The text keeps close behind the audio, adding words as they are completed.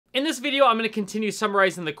In this video, I'm going to continue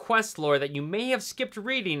summarizing the quest lore that you may have skipped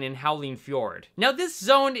reading in Howling Fjord. Now, this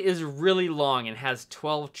zone is really long and has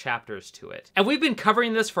 12 chapters to it. And we've been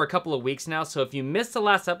covering this for a couple of weeks now, so if you missed the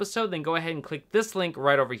last episode, then go ahead and click this link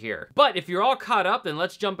right over here. But if you're all caught up, then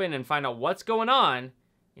let's jump in and find out what's going on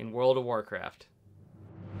in World of Warcraft.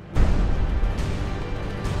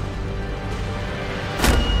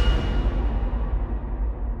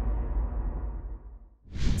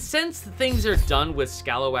 Since things are done with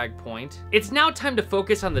Scalawag Point, it's now time to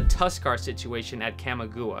focus on the Tuskar situation at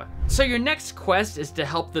Kamagua. So your next quest is to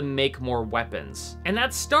help them make more weapons. And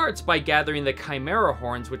that starts by gathering the Chimera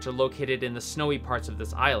horns, which are located in the snowy parts of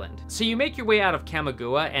this island. So you make your way out of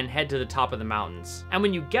Kamagua and head to the top of the mountains. And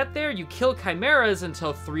when you get there, you kill chimeras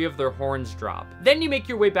until 3 of their horns drop. Then you make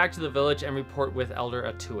your way back to the village and report with Elder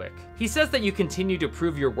Atuik. He says that you continue to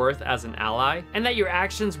prove your worth as an ally, and that your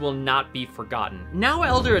actions will not be forgotten. Now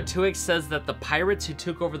Elder Atuik says that the pirates who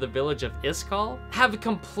took over the village of Iskall have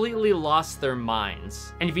completely lost their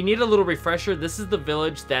minds. And if you need a little refresher, this is the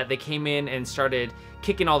village that they came in and started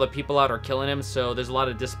kicking all the people out or killing him, so there's a lot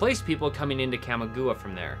of displaced people coming into Kamagua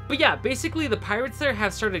from there. But yeah, basically the pirates there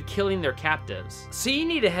have started killing their captives. So you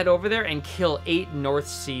need to head over there and kill 8 North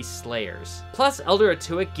Sea Slayers. Plus, Elder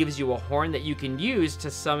Atuik gives you a horn that you can use to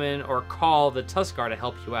summon or call the Tuskar to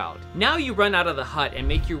help you out. Now you run out of the hut and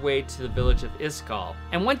make your way to the village of Iskall.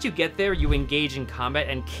 And once you get there, you engage in combat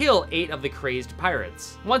and kill 8 of the crazed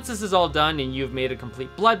pirates. Once this is all done and you've made a complete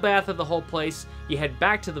bloodbath of the whole place, you head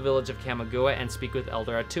back to the village of Kamagua and speak with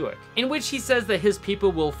Elder Atuik, in which he says that his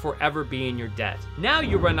people will forever be in your debt. Now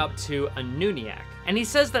you run up to Anuniak, and he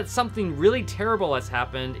says that something really terrible has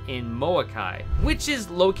happened in Moakai, which is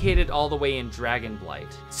located all the way in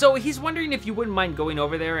Dragonblight. So he's wondering if you wouldn't mind going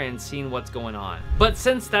over there and seeing what's going on. But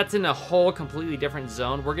since that's in a whole completely different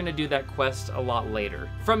zone, we're gonna do that quest a lot later.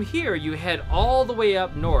 From here, you head all the way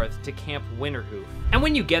up north to Camp Winterhoof. And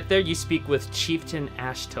when you get there, you speak with Chieftain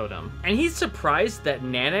Ashtotem. And he's surprised that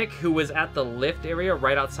Nanak, who was at the lift area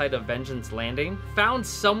right outside of Vengeance Landing, found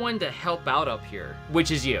someone to help out up here,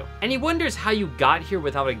 which is you. And he wonders how you got here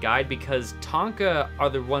without a guide, because Tonka are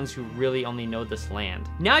the ones who really only know this land.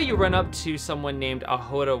 Now you run up to someone named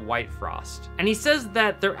Ahoda Whitefrost, and he says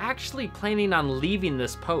that they're actually planning on leaving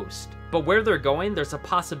this post. But where they're going, there's a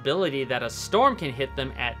possibility that a storm can hit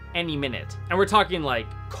them at any minute. And we're talking like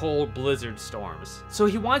cold blizzard storms. So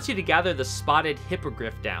he wants you to gather the spotted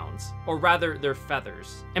hippogriff downs, or rather their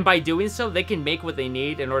feathers. And by doing so, they can make what they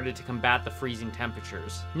need in order to combat the freezing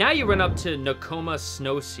temperatures. Now you run up to Nakoma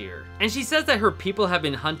Snowseer, and she says that her people have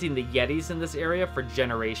been hunting the Yetis in this area for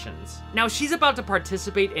generations. Now she's about to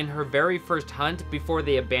participate in her very first hunt before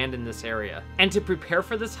they abandon this area. And to prepare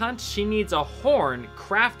for this hunt, she needs a horn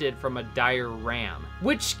crafted from a dire ram,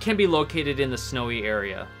 which can be located in the snowy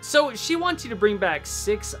area. So she wants you to bring back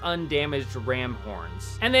 6 undamaged ram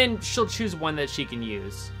horns, and then she'll choose one that she can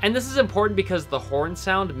use. And this is important because the horn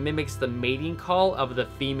sound mimics the mating call of the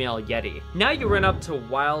female Yeti. Now you run up to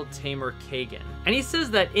Wild Tamer Kagan, and he says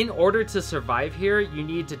that in order to survive here, you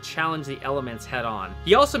need to challenge the elements head on.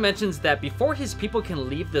 He also mentions that before his people can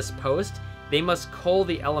leave this post, they must cull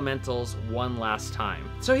the elementals one last time.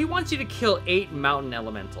 So he wants you to kill 8 mountain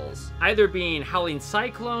elementals, either being howling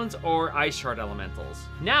cyclones or ice shard elementals.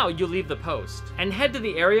 Now you leave the post and head to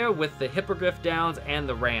the area with the hippogriff downs and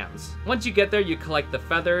the rams. Once you get there, you collect the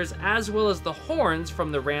feathers as well as the horns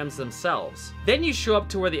from the rams themselves. Then you show up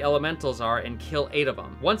to where the elementals are and kill 8 of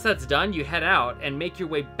them. Once that's done, you head out and make your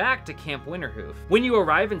way back to Camp Winterhoof. When you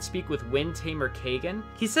arrive and speak with Wind Tamer Kagan,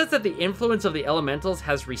 he says that the influence of the elementals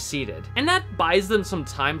has receded, and that buys them some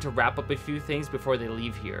time to wrap up a few things before they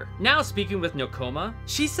leave here. Now speaking with Nakoma,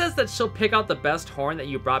 she says that she'll pick out the best horn that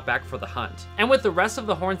you brought back for the hunt. And with the rest of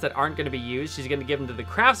the horns that aren't going to be used, she's going to give them to the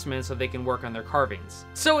craftsmen so they can work on their carvings.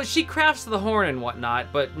 So she crafts the horn and whatnot,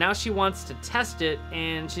 but now she wants to test it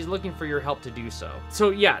and she's looking for your help to do so. So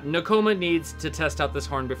yeah, Nakoma needs to test out this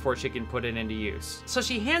horn before she can put it into use. So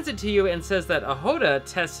she hands it to you and says that Ahoda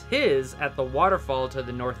tests his at the waterfall to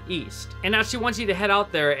the northeast. And now she wants you to head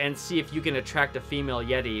out there and see if you can attract a female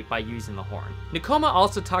Yeti by using the horn. Nakoma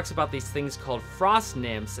also talks about these things called frost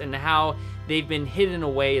nymphs and how they've been hidden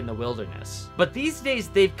away in the wilderness. But these days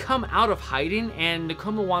they've come out of hiding, and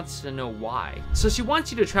Nakoma wants to know why. So she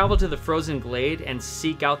wants you to travel to the frozen glade and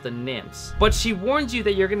seek out the nymphs. But she warns you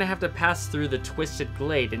that you're gonna have to pass through the twisted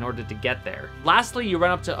glade in order to get there. Lastly, you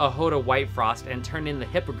run up to Ahoda Whitefrost and turn in the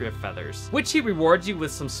hippogriff feathers, which he rewards you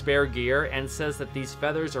with some spare gear and says that these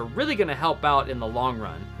feathers are really gonna help out in the long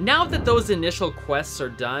run. Now that those initial quests are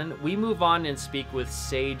done, we move on and speak with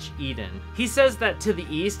Sage Eden. He says that to the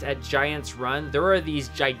east at Giant's Giants Run, there are these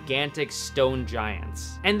gigantic stone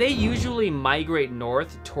giants, and they usually migrate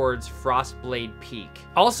north towards Frostblade Peak.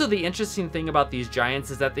 Also, the interesting thing about these giants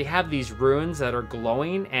is that they have these runes that are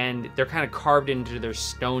glowing, and they're kind of carved into their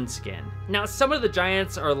stone skin. Now, some of the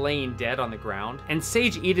giants are laying dead on the ground, and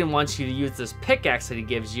Sage Eden wants you to use this pickaxe that he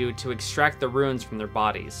gives you to extract the runes from their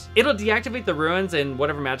bodies. It'll deactivate the runes and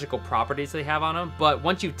whatever magical properties they have on them, but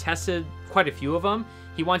once you've tested quite a few of them,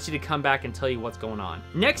 he wants you to come back and tell you what's going on.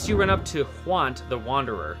 Next, you run up to Hwant the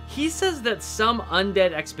Wanderer. He says that some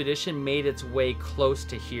undead expedition made its way close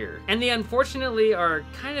to here, and they unfortunately are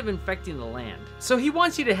kind of infecting the land. So he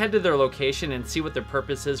wants you to head to their location and see what their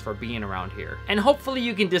purpose is for being around here. And hopefully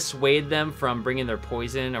you can dissuade them from bringing their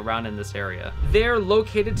poison around in this area. They're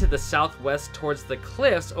located to the southwest towards the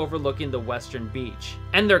cliffs overlooking the western beach,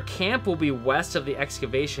 and their camp will be west of the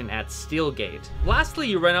excavation at Steelgate. Lastly,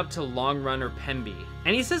 you run up to Long Runner Pemby,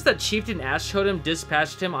 and he says that Chieftain Ashtotem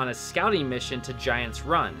dispatched him on a scouting mission to Giants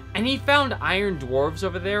Run, and he found iron dwarves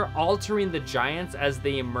over there altering the giants as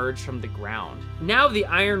they emerged from the ground. Now the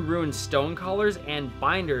iron rune stone collars and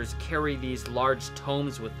binders carry these large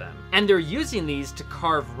tomes with them, and they're using these to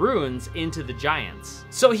carve runes into the giants.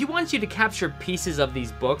 So he wants you to capture pieces of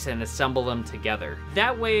these books and assemble them together.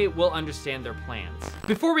 That way we'll understand their plans.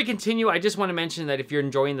 Before we continue, I just want to mention that if you're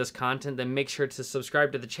enjoying this content, then make sure to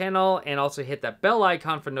subscribe to the channel and also hit that bell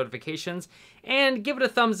icon for notifications, and give it a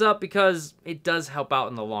thumbs up because it does help out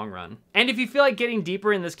in the long run. And if you feel like getting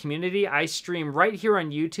deeper in this community, I stream right here on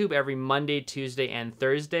YouTube every Monday, Tuesday, and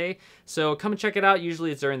Thursday, so come and check it out.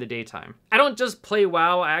 Usually it's during the daytime. I don't just play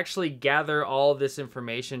WoW, I actually gather all this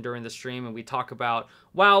information during the stream, and we talk about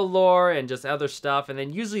WoW lore and just other stuff, and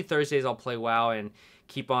then usually Thursdays I'll play WoW and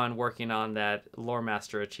keep on working on that Lore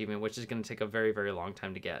Master achievement, which is going to take a very, very long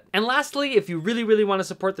time to get. And lastly, if you really, really want to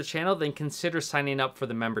support the channel, then consider signing up for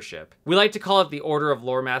the membership. We like to call it the Order of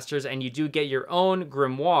Lore Masters, and you do get your own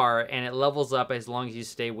grimoire, and it levels up as long as you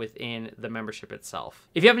stay within the membership itself.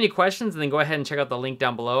 If you have any questions, then go ahead and check out the link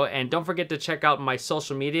down below, and don't forget to check out my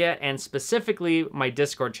social media, and specifically my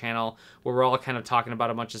Discord channel, where we're all kind of talking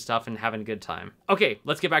about a bunch of stuff and having a good time. Okay,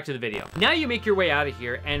 let's get back to the video. Now you make your way out of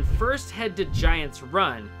here, and first head to Giants Run.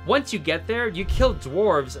 Once you get there, you kill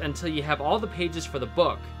dwarves until you have all the pages for the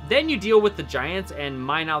book. Then you deal with the giants and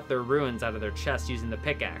mine out their runes out of their chests using the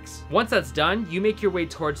pickaxe. Once that's done, you make your way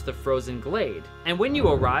towards the frozen glade. And when you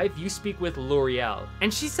arrive, you speak with Luriel.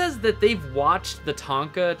 And she says that they've watched the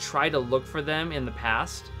Tonka try to look for them in the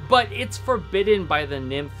past, but it's forbidden by the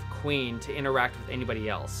nymph queen to interact with anybody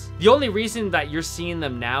else. The only reason that you're seeing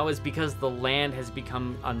them now is because the land has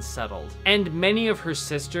become unsettled, and many of her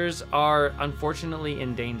sisters are unfortunately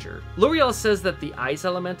in danger. Luriel says that the ice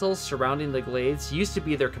elementals surrounding the glades used to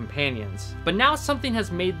be their companions, but now something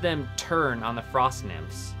has made them turn on the frost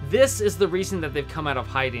nymphs. This is the reason that they've come out of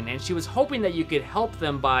hiding, and she was hoping that you could help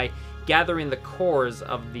them by gathering the cores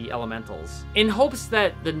of the elementals, in hopes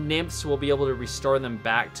that the nymphs will be able to restore them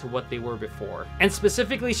back to what they were before. And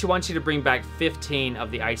specifically, she wants you to bring back 15 of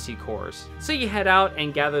the icy cores. So you head out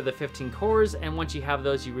and gather the 15 cores, and once you have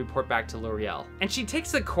those, you report back to Luriel. And she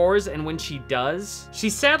takes the cores, and when she does, she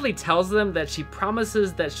sadly tells them that she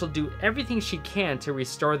promises that she'll do everything she can to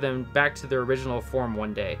restore them back to their original form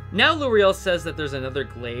one day. Now Luriel says that there's another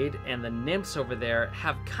glade, and the nymphs over there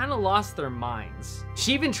have kind of lost their minds.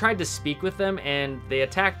 She even tried to speak with them, and they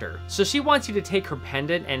attacked her. So she wants you to take her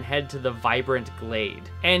pendant and head to the vibrant glade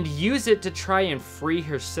and use it to try and free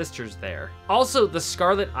her sisters there. Also, the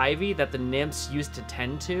scarlet ivy that the nymphs used to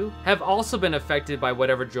tend to have also been affected by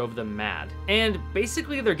whatever drove them mad, and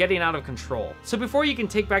basically they're getting out of control. So before you can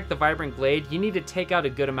take back the vibrant glade, you need to take out a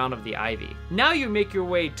good amount of the ivy. Now you make your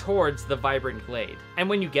way towards the vibrant glade, and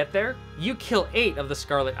when you get there, you kill 8 of the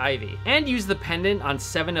scarlet ivy and use the pendant on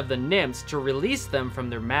 7 of the nymphs to release them from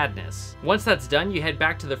their madness. Once that's done, you head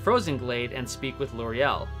back to the frozen glade and speak with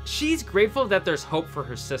Luriel. She's grateful that there's hope for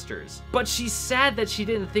her sisters, but she's sad that she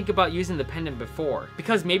didn't think about using the pendant before,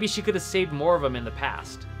 because maybe she could have saved more of them in the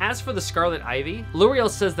past. As for the scarlet ivy, Luriel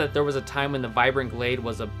says that there was a time when the vibrant glade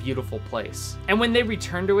was a beautiful place, and when they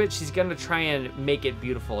return to it, she's gonna try and make it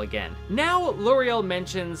beautiful again. Now Luriel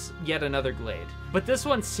mentions yet another glade, but this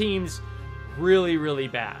one seems really, really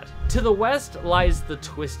bad. To the west lies the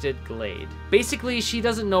Twisted Glade. Basically, she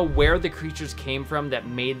doesn't know where the creatures came from that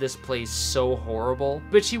made this place so horrible,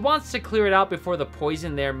 but she wants to clear it out before the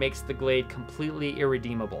poison there makes the glade completely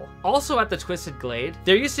irredeemable. Also at the Twisted Glade,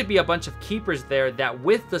 there used to be a bunch of keepers there that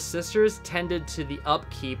with the sisters tended to the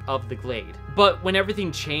upkeep of the glade. But when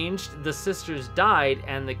everything changed, the sisters died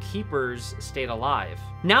and the keepers stayed alive.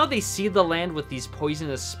 Now they seed the land with these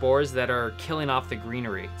poisonous spores that are killing off the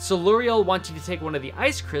greenery. So Luriel wants you to take one of the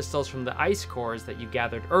ice crystals crystals from the ice cores that you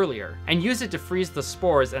gathered earlier, and use it to freeze the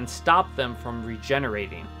spores and stop them from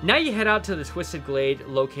regenerating. Now you head out to the Twisted Glade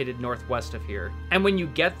located northwest of here, and when you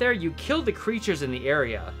get there, you kill the creatures in the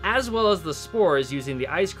area, as well as the spores using the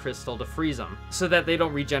ice crystal to freeze them, so that they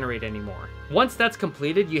don't regenerate anymore. Once that's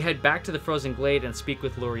completed, you head back to the Frozen Glade and speak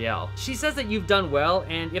with L'Oreal. She says that you've done well,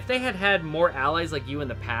 and if they had had more allies like you in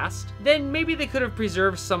the past, then maybe they could have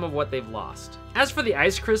preserved some of what they've lost. As for the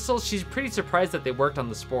ice crystals, she's pretty surprised that they worked on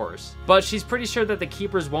the spores, but she's pretty sure that the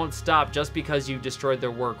keepers won't stop just because you destroyed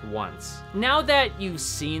their work once. Now that you've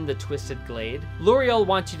seen the Twisted Glade, L'Oreal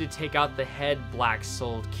wants you to take out the head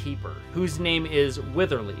black-souled keeper, whose name is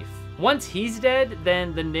Witherleaf. Once he's dead,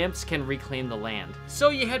 then the nymphs can reclaim the land. So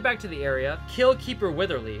you head back to the area, kill Keeper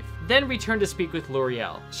Witherleaf, then return to speak with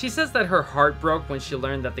L'Oreal. She says that her heart broke when she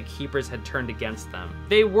learned that the keepers had turned against them.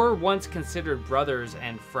 They were once considered brothers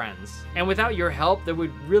and friends, and without your help, there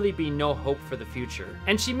would really be no hope for the future.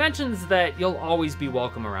 And she mentions that you'll always be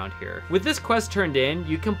welcome around here. With this quest turned in,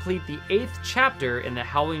 you complete the 8th chapter in the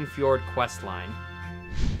Howling Fjord quest line.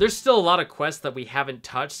 There's still a lot of quests that we haven't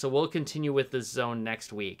touched, so we'll continue with this zone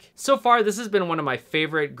next week. So far, this has been one of my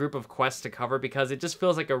favorite group of quests to cover because it just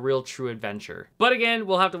feels like a real true adventure. But again,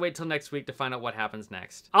 we'll have to wait till next week to find out what happens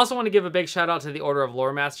next. I also want to give a big shout out to the Order of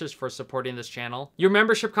Lore Masters for supporting this channel. Your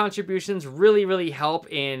membership contributions really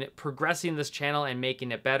help in progressing this channel and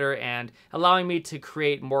making it better and allowing me to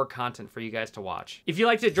create more content for you guys to watch. If you'd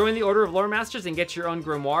like to join the Order of Lore Masters and get your own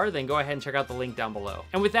grimoire, then go ahead and check out the link down below.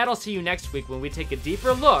 And with that, I'll see you next week when we take a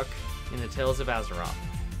deeper look in the Tales of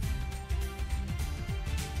Azeroth.